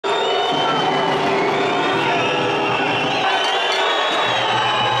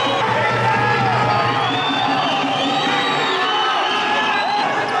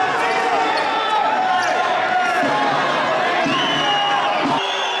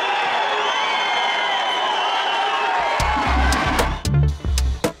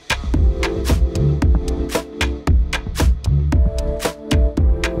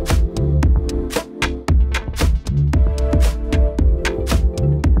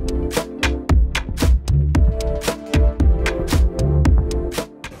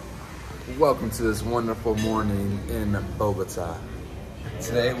Welcome to this wonderful morning in Bogota.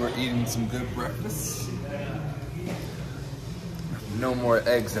 Today we're eating some good breakfast. No more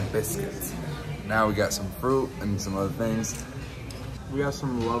eggs and biscuits. Now we got some fruit and some other things. We got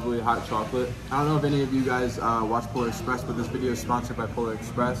some lovely hot chocolate. I don't know if any of you guys watch Polar Express, but this video is sponsored by Polar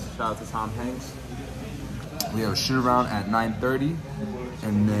Express. Shout out to Tom Hanks. We have a shoot around at 9:30,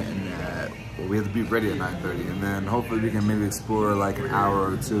 and then well, we have to be ready at 9:30, and then hopefully we can maybe explore like an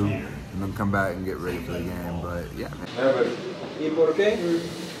hour or two, and then come back and get ready for the game. But yeah, man. ¿Y por qué?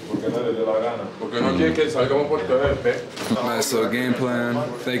 Porque no le dio la gana. Porque no quiere que salgamos por TV. Alright, so game plan.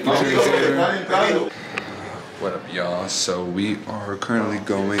 Thank you, Translator. What up, y'all? So we are currently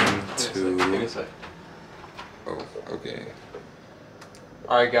going to. Oh, okay.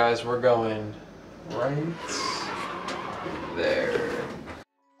 Alright, guys, we're going right there.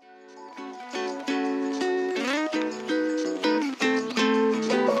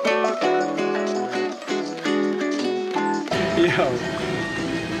 Yo,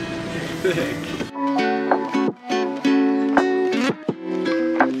 thick.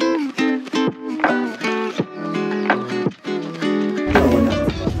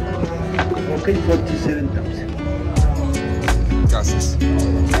 Okay, 47,000. Gracias.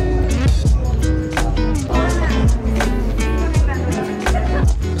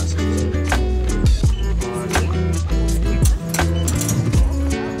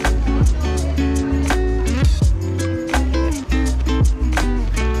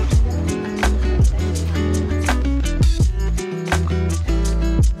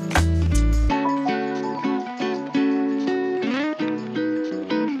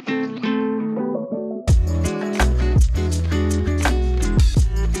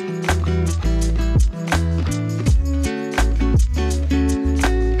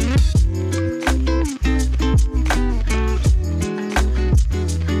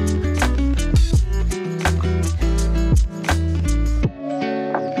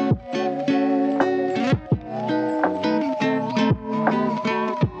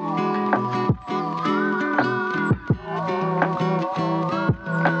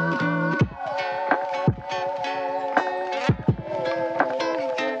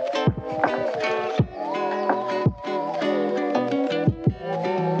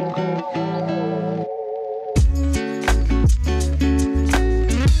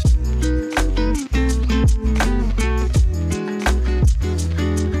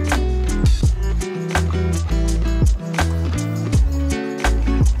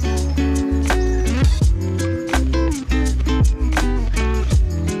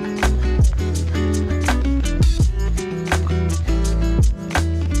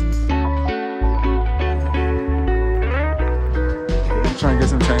 Trying to get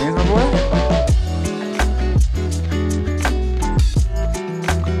some Chinese, my boy?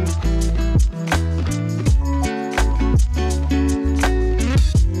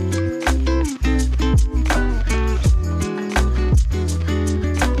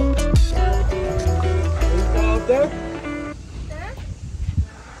 Up there?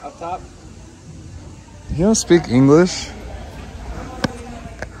 Up top? You don't speak English?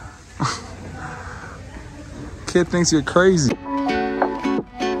 Kid thinks you're crazy.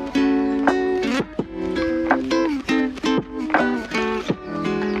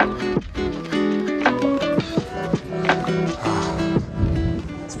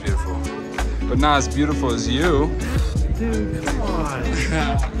 But not as beautiful as you. Dude, come on.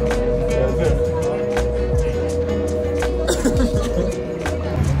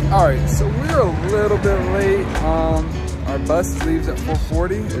 All right, so we're a little bit late. Our bus leaves at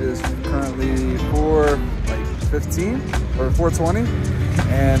 4:40. It is currently 4:15 or 4:20,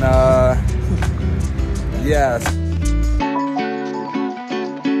 and yeah.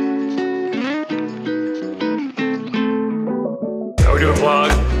 Are we doing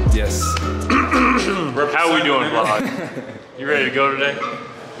vlog? Yes. How are we doing vlog? You ready to go today?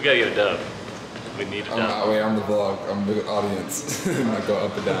 We gotta get a dub. We need a dub. Wait, I'm the vlog. I'm the audience. I go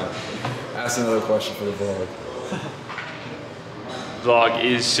up and down. Ask another question for the vlog. Vlog,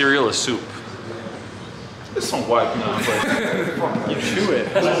 is cereal a soup? It's some white people. You chew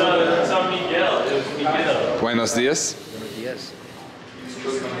it. That's how Miguel. It was Miguel. Buenos dias. Yes.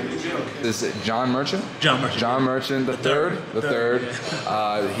 This is John Merchant? John Merchant. John Merchant, the third.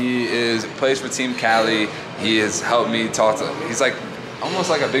 He plays for Team Cali. He has helped me talk to, he's like, almost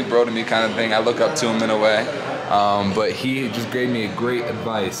like a big bro to me kind of thing. I look up to him in a way. but he just gave me great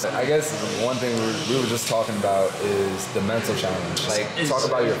advice. I guess one thing we were just talking about is the mental challenge. Like, talk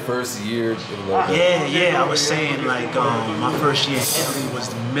about your first year a little bit. Yeah, I was saying like my first year in Italy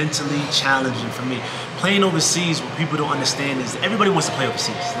was mentally challenging for me. Playing overseas, what people don't understand is everybody wants to play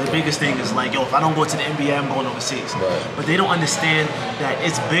overseas. The biggest thing is like, yo, if I don't go to the NBA, I'm going overseas. Right. But they don't understand that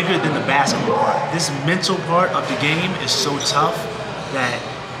it's bigger than the basketball part. This mental part of the game is so tough that,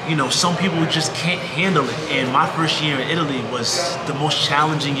 you know, some people just can't handle it. And my first year in Italy was the most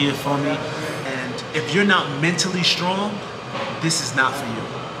challenging year for me. And if you're not mentally strong, this is not for you.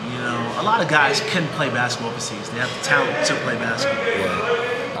 You know, a lot of guys can play basketball overseas. They have the talent to play basketball. Yeah.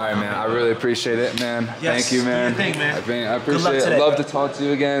 All right, man. I really appreciate it, man. Yes, Thank you, man. do your thing, man. I appreciate it. I'd love to talk to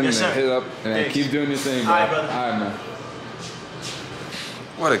you again. Yes, sir. Hit it up and Thanks. keep doing your thing, bro. All right, brother. All right, man.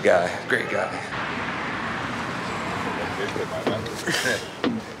 What a guy. Great guy.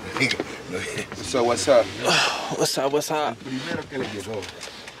 So what's up? What's up?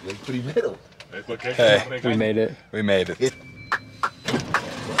 Hey, We made it. we made it.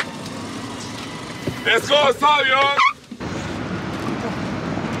 Let's go, Savio!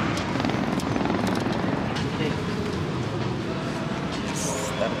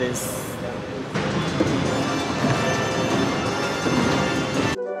 Stop this.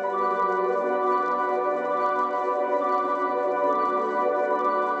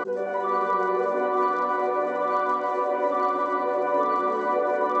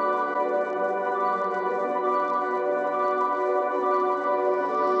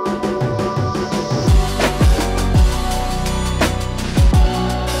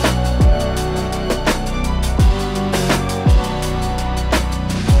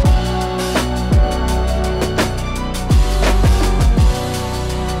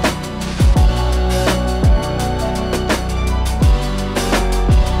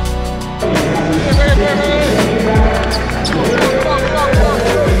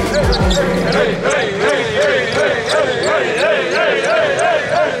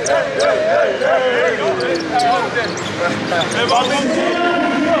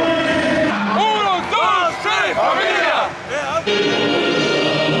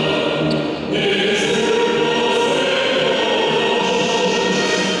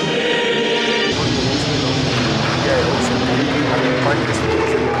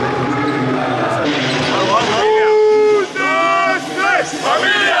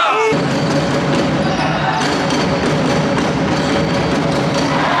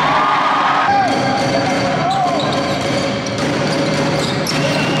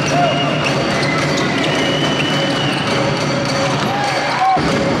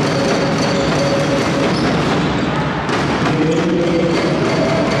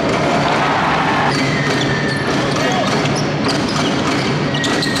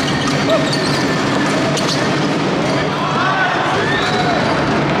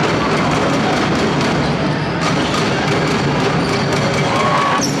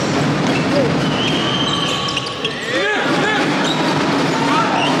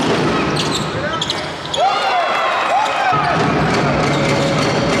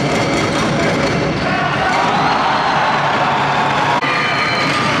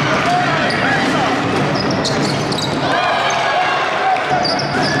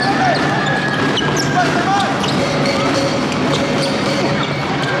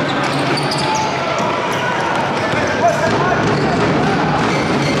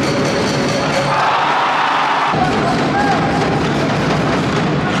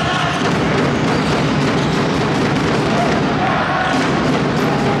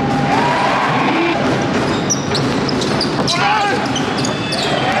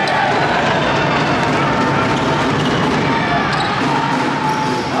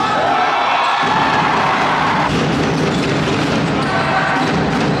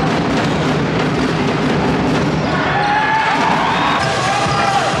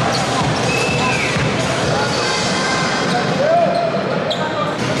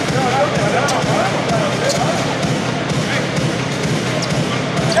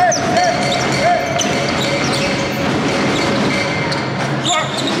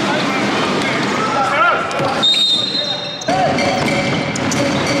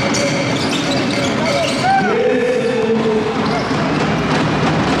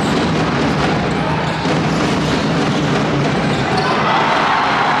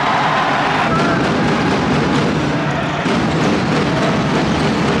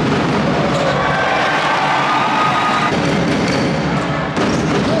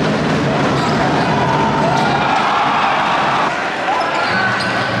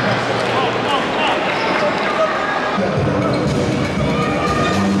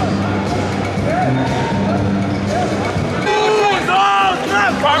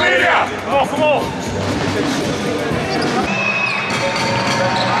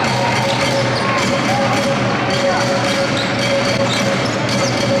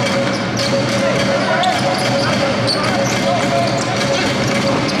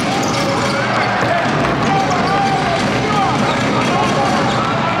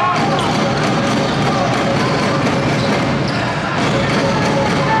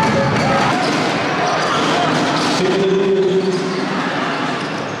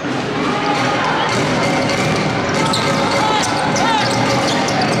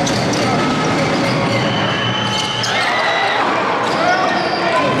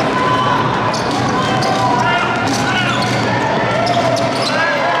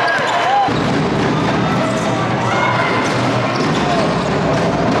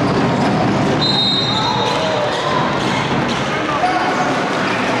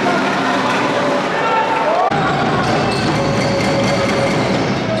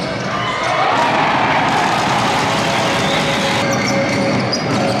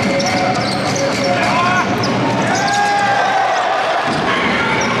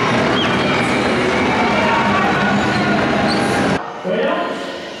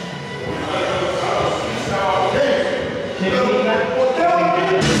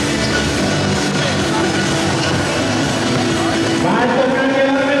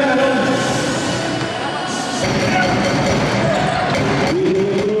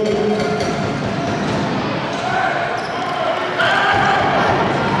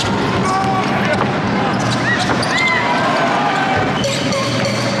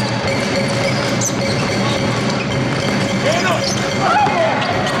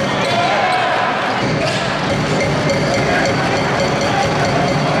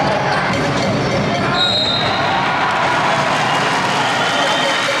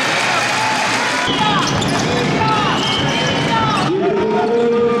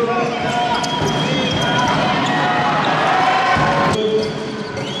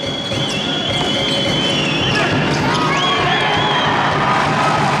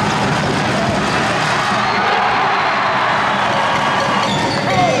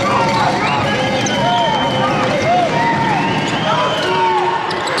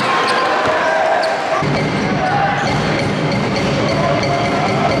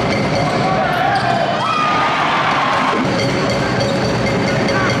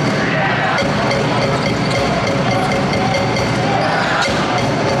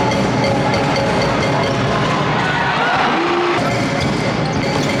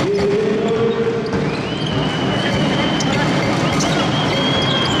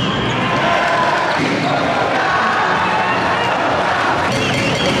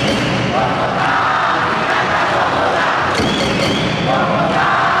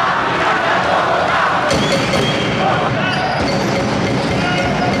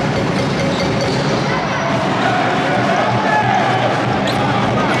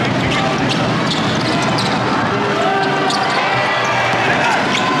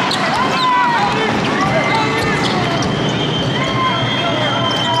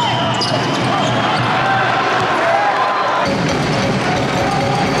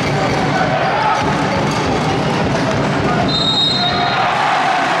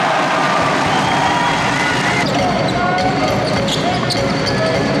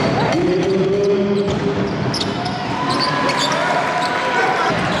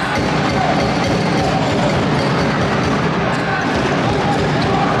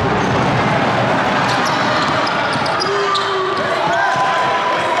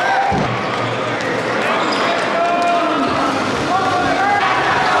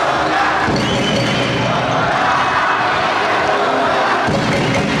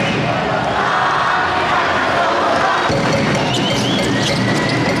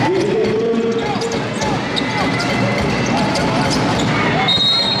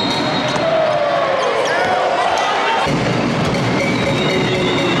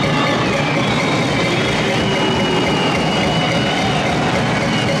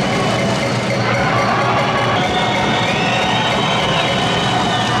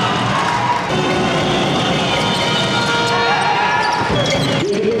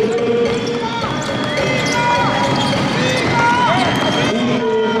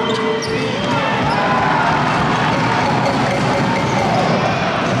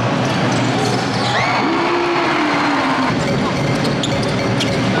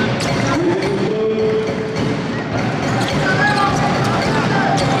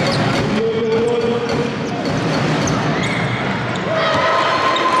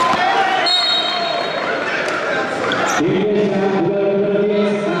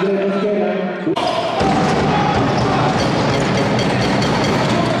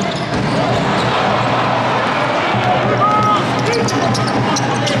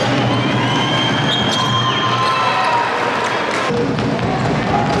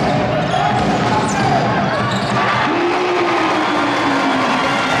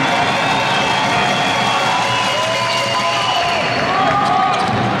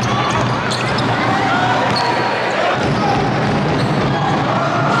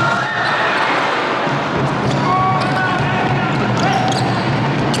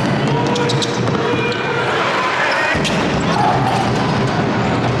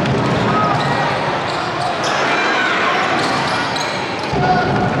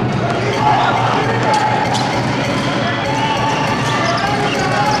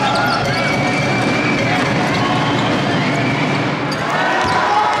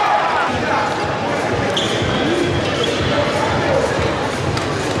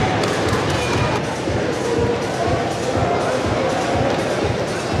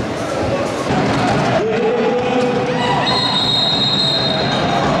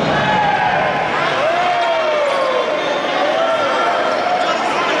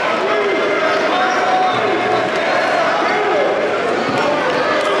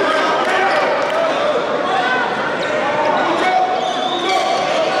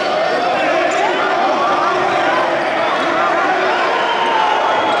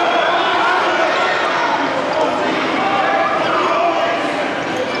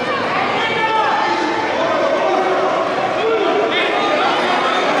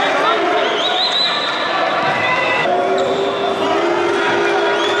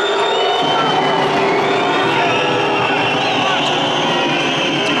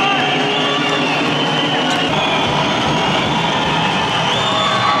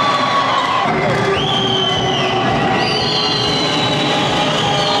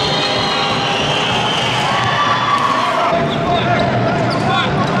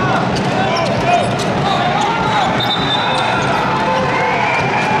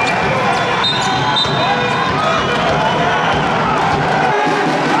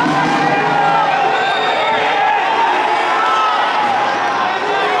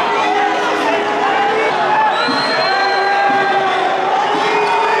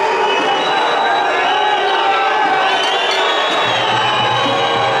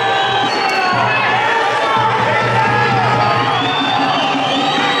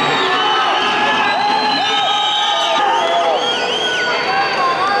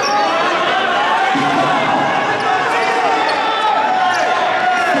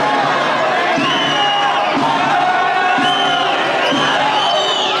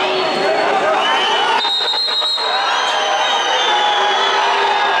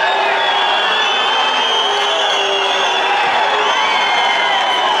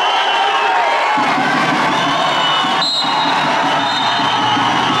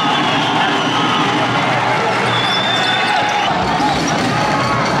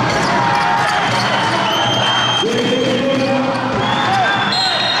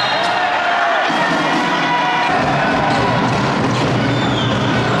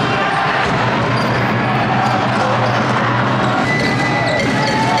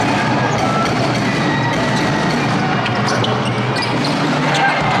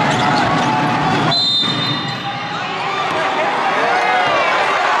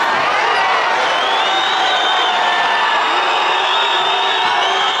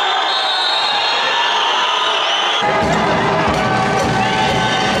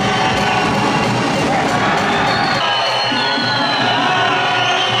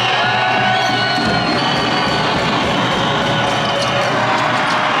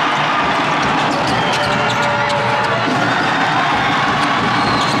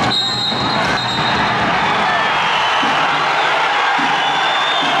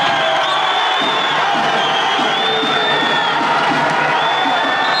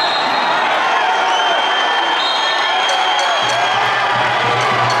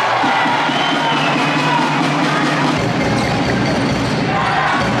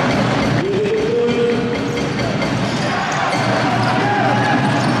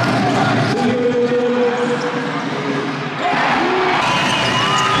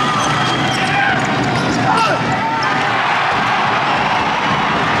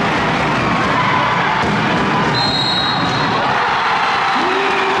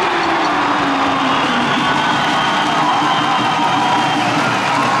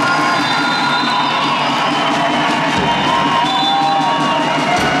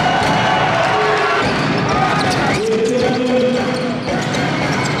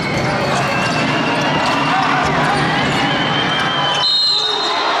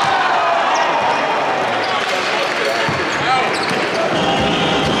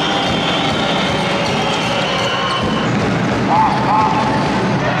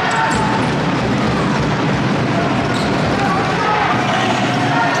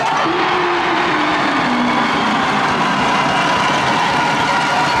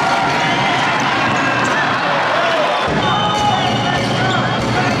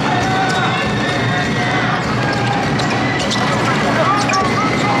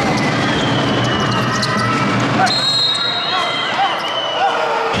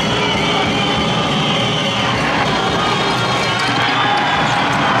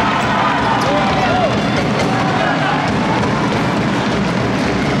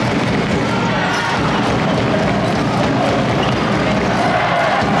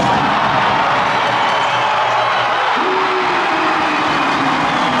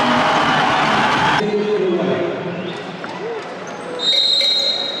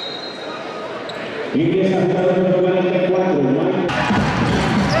 Ingresa jugador número 44, ¿no?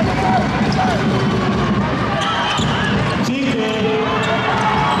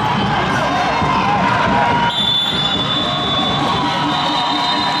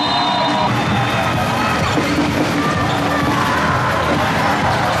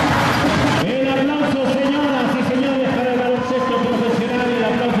 El aplauso, señoras y señores, para el baloncesto profesional y el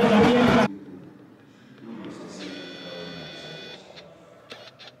aplauso también para...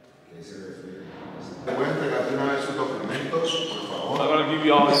 ¿Puede entregar de una vez sus documentos, por favor? I'm gonna give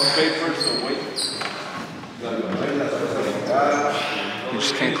you all his papers, so wait. You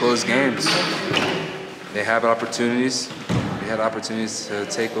just can't close games. They have opportunities. They had opportunities to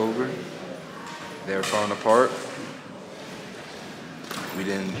take over. They were falling apart. We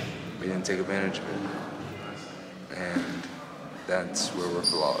didn't take advantage of it. And that's where we're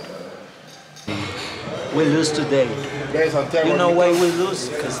flawed. We lose today. You know why we lose?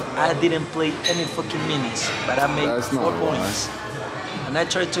 Because I didn't play any fucking minutes, but I made 4 points. And I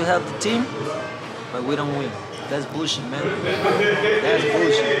tried to help the team, but we don't win. That's bullshit, man. That's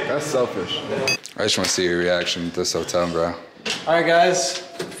bullshit. That's selfish. I just want to see your reaction to this hotel, bro. All right, guys.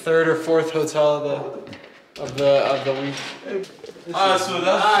 Third or fourth hotel of the week. So that's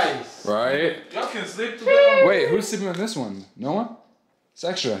Nice. Right? y'all can sleep together. Wait, who's sleeping on this one? No one? It's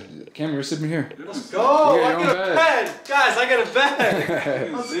extra. Cameron, you're sleeping here. Let's go. You I get get your a own bed. Guys, I get a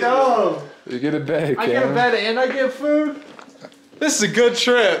bed. Let's go. You get a bed, I get a bed and I get food. This is a good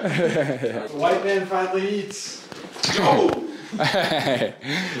trip. The white man finally eats.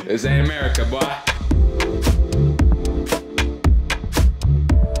 This ain't America, boy.